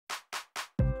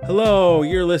Hello,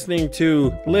 you're listening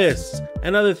to Lists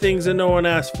and Other Things That No One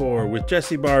Asked For with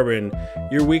Jesse Barbin,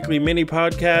 your weekly mini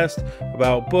podcast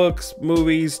about books,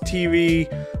 movies,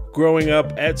 TV, growing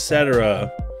up,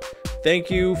 etc. Thank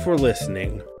you for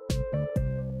listening.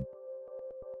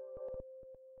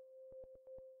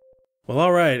 Well,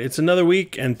 alright, it's another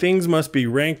week and things must be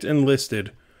ranked and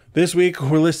listed. This week,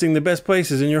 we're listing the best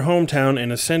places in your hometown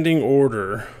in ascending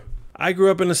order. I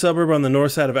grew up in a suburb on the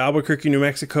north side of Albuquerque, New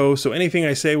Mexico, so anything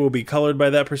I say will be colored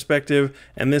by that perspective,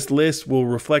 and this list will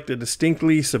reflect a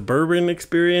distinctly suburban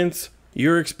experience.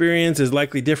 Your experience is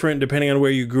likely different depending on where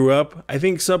you grew up. I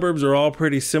think suburbs are all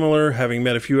pretty similar, having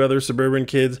met a few other suburban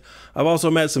kids. I've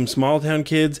also met some small town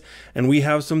kids, and we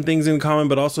have some things in common,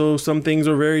 but also some things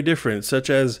are very different, such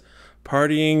as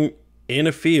partying in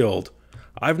a field.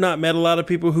 I've not met a lot of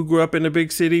people who grew up in a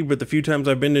big city, but the few times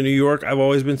I've been to New York, I've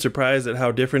always been surprised at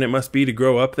how different it must be to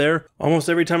grow up there. Almost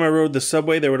every time I rode the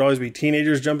subway, there would always be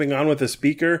teenagers jumping on with a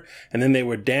speaker, and then they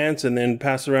would dance and then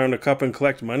pass around a cup and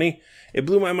collect money. It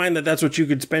blew my mind that that's what you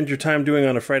could spend your time doing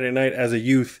on a Friday night as a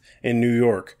youth in New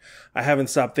York. I haven't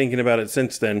stopped thinking about it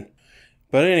since then.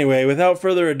 But anyway, without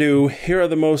further ado, here are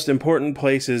the most important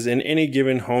places in any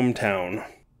given hometown.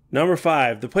 Number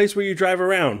 5, the place where you drive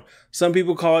around. Some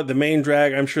people call it the main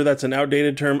drag. I'm sure that's an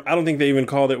outdated term. I don't think they even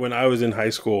called it when I was in high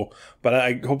school,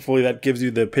 but hopefully that gives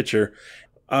you the picture.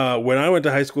 When I went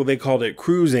to high school, they called it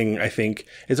cruising, I think.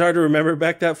 It's hard to remember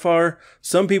back that far.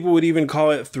 Some people would even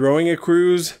call it throwing a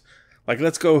cruise. Like,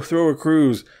 let's go throw a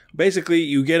cruise. Basically,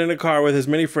 you get in a car with as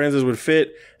many friends as would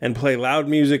fit and play loud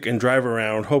music and drive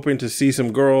around, hoping to see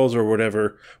some girls or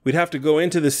whatever. We'd have to go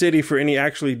into the city for any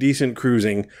actually decent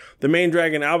cruising. The main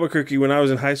drag in Albuquerque when I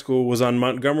was in high school was on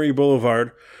Montgomery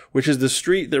Boulevard, which is the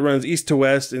street that runs east to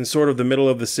west in sort of the middle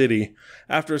of the city.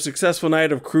 After a successful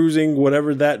night of cruising,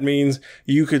 whatever that means,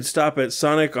 you could stop at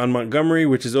Sonic on Montgomery,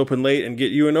 which is open late, and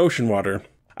get you an ocean water.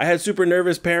 I had super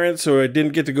nervous parents, so I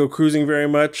didn't get to go cruising very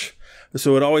much,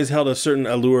 so it always held a certain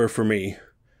allure for me.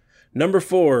 Number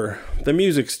 4, the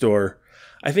music store.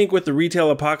 I think with the retail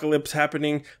apocalypse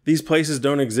happening, these places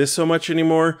don't exist so much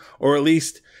anymore, or at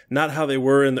least not how they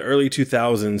were in the early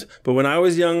 2000s. But when I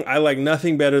was young, I liked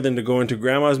nothing better than to go into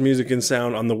Grandma's Music and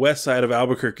Sound on the west side of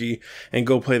Albuquerque and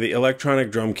go play the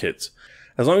electronic drum kits.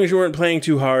 As long as you weren't playing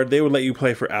too hard, they would let you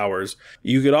play for hours.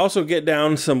 You could also get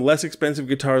down some less expensive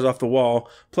guitars off the wall,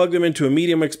 plug them into a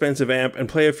medium expensive amp, and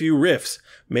play a few riffs,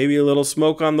 maybe a little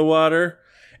Smoke on the Water.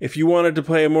 If you wanted to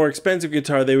play a more expensive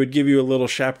guitar, they would give you a little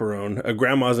chaperone. A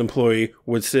grandma's employee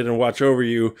would sit and watch over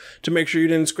you to make sure you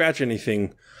didn't scratch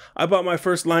anything. I bought my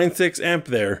first Line 6 amp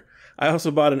there. I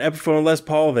also bought an Epiphone Les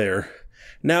Paul there.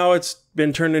 Now it's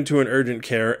been turned into an urgent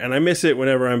care, and I miss it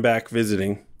whenever I'm back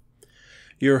visiting.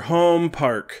 Your home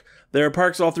park. There are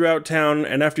parks all throughout town,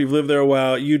 and after you've lived there a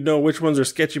while, you'd know which ones are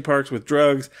sketchy parks with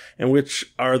drugs and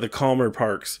which are the calmer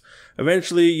parks.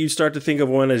 Eventually, you start to think of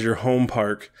one as your home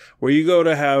park, where you go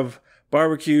to have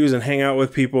barbecues and hang out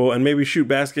with people and maybe shoot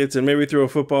baskets and maybe throw a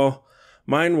football.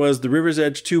 Mine was the River's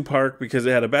Edge 2 Park because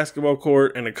it had a basketball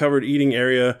court and a covered eating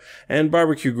area and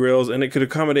barbecue grills, and it could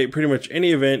accommodate pretty much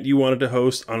any event you wanted to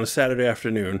host on a Saturday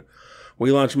afternoon.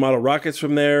 We launched model rockets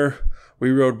from there. We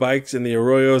rode bikes in the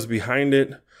arroyos behind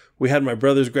it. We had my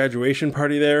brother's graduation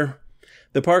party there.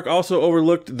 The park also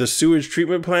overlooked the sewage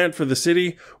treatment plant for the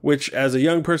city, which as a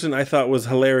young person I thought was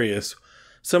hilarious.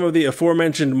 Some of the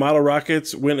aforementioned model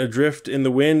rockets went adrift in the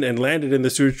wind and landed in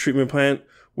the sewage treatment plant,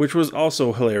 which was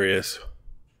also hilarious.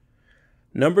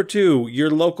 Number 2, your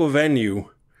local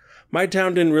venue. My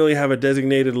town didn't really have a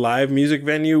designated live music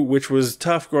venue, which was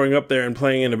tough growing up there and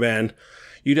playing in a band.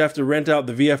 You'd have to rent out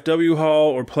the VFW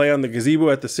hall or play on the gazebo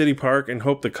at the city park and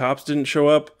hope the cops didn't show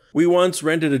up. We once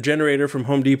rented a generator from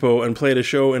Home Depot and played a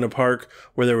show in a park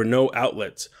where there were no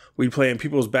outlets. We'd play in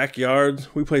people's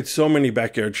backyards. We played so many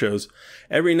backyard shows.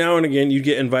 Every now and again, you'd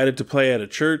get invited to play at a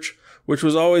church, which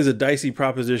was always a dicey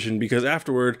proposition because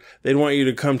afterward, they'd want you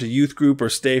to come to youth group or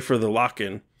stay for the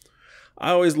lock-in. I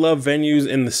always loved venues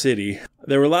in the city.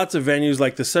 There were lots of venues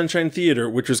like the Sunshine Theater,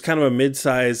 which was kind of a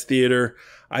mid-sized theater.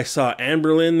 I saw Anne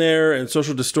Berlin there, and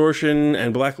Social Distortion,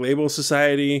 and Black Label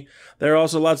Society. There are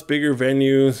also lots bigger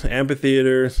venues,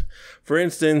 amphitheaters. For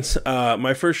instance,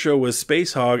 my first show was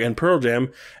Space Hog and Pearl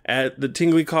Jam at the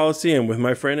Tingley Coliseum with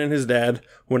my friend and his dad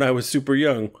when I was super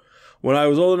young. When I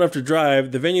was old enough to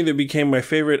drive, the venue that became my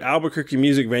favorite Albuquerque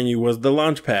music venue was the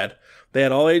Launchpad. They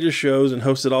had all ages shows and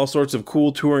hosted all sorts of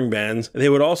cool touring bands. They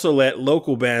would also let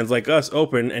local bands like us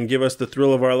open and give us the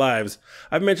thrill of our lives.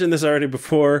 I've mentioned this already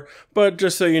before, but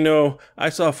just so you know, I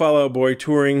saw Fall Out Boy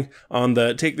touring on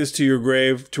the Take This to Your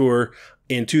Grave tour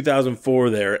in 2004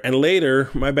 there, and later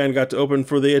my band got to open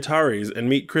for the Ataris and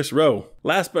meet Chris Rowe.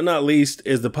 Last but not least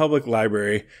is the public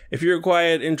library. If you're a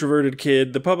quiet, introverted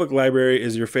kid, the public library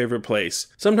is your favorite place.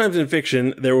 Sometimes in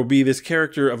fiction, there will be this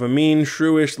character of a mean,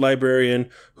 shrewish librarian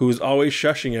who is always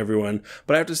shushing everyone,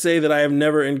 but I have to say that I have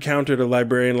never encountered a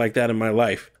librarian like that in my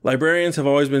life. Librarians have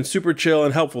always been super chill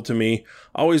and helpful to me,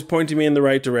 always pointing me in the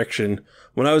right direction.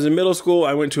 When I was in middle school,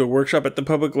 I went to a workshop at the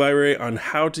public library on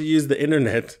how to use the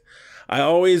internet. I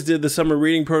always did the summer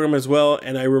reading program as well,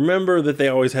 and I remember that they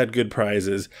always had good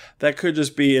prizes. That could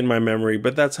just be in my memory,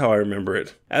 but that's how I remember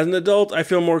it. As an adult, I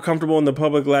feel more comfortable in the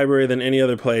public library than any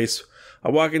other place. I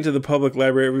walk into the public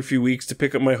library every few weeks to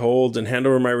pick up my holds and hand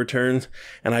over my returns,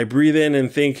 and I breathe in and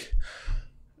think,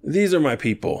 these are my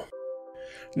people.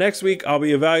 Next week, I'll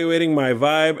be evaluating my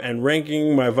vibe and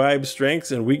ranking my vibe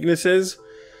strengths and weaknesses.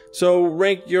 So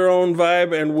rank your own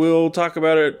vibe and we'll talk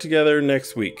about it together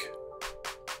next week.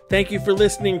 Thank you for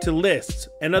listening to lists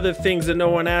and other things that no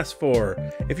one asked for.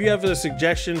 If you have a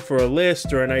suggestion for a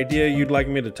list or an idea you'd like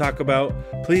me to talk about,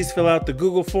 please fill out the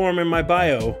Google form in my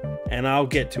bio and I'll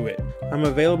get to it. I'm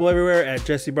available everywhere at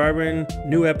Jesse Barberin,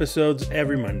 new episodes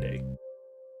every Monday.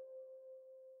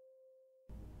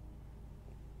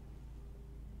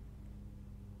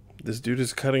 This dude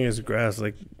is cutting his grass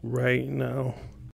like right now.